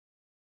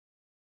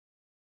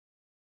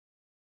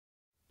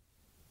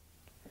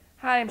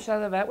Hi, I'm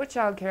Shelley Levette with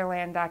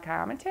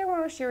ChildCareLand.com, and today I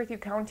want to share with you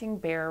counting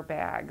bear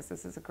bags.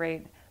 This is a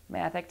great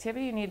math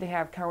activity. You need to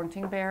have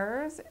counting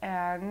bears,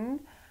 and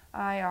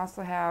I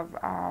also have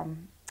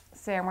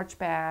sandwich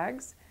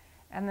bags,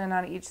 and then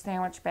on each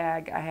sandwich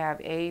bag I have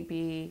A,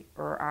 B,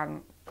 or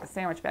on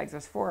sandwich bags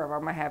there's 4 of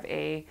them. I have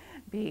A,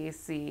 B,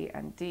 C,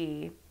 and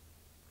D.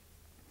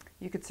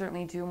 You could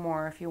certainly do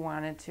more if you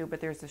wanted to,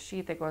 but there's a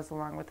sheet that goes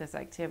along with this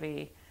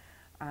activity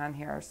on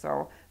here.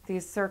 So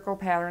these circle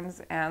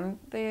patterns and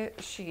the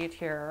sheet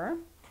here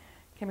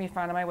can be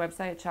found on my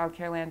website at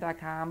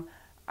childcareland.com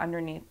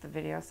underneath the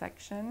video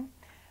section.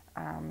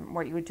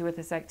 What you would do with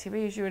this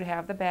activity is you would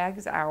have the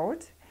bags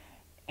out,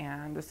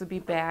 and this would be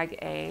bag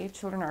A.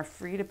 Children are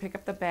free to pick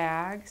up the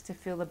bags to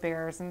feel the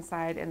bears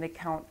inside, and they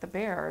count the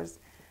bears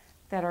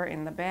that are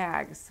in the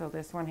bags. So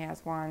this one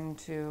has 1,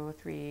 2,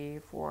 3,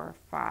 4,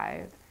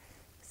 5,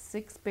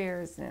 6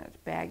 bears in it.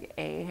 Bag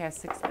A has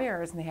 6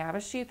 bears, and they have a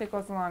sheet that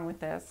goes along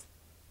with this,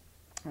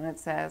 and it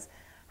says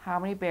how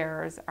many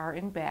bears are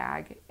in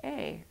bag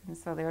A. And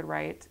so they would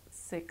write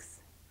 6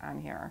 on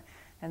here,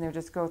 and they would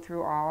just go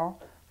through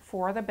all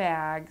 4 of the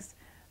bags,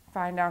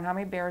 find out how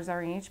many bears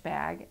are in each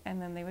bag,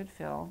 and then they would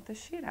fill the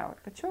sheet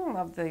out. The children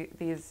love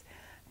these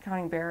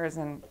counting bears,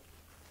 and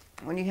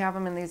when you have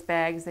them in these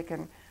bags, they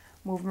can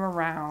move them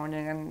around,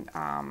 and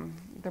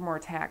they're more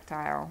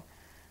tactile,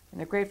 and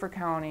they're great for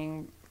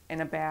counting in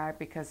a bag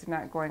because they're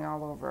not going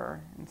all over.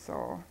 And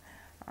so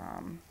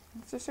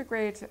it's just a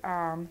great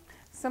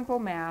simple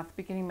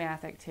beginning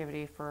math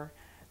activity for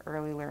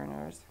early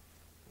learners.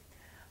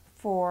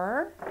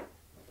 For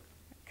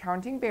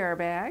counting bear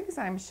bags,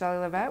 I'm Shelley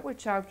Levette with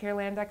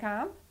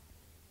ChildCareLand.com,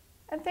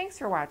 and thanks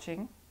for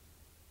watching.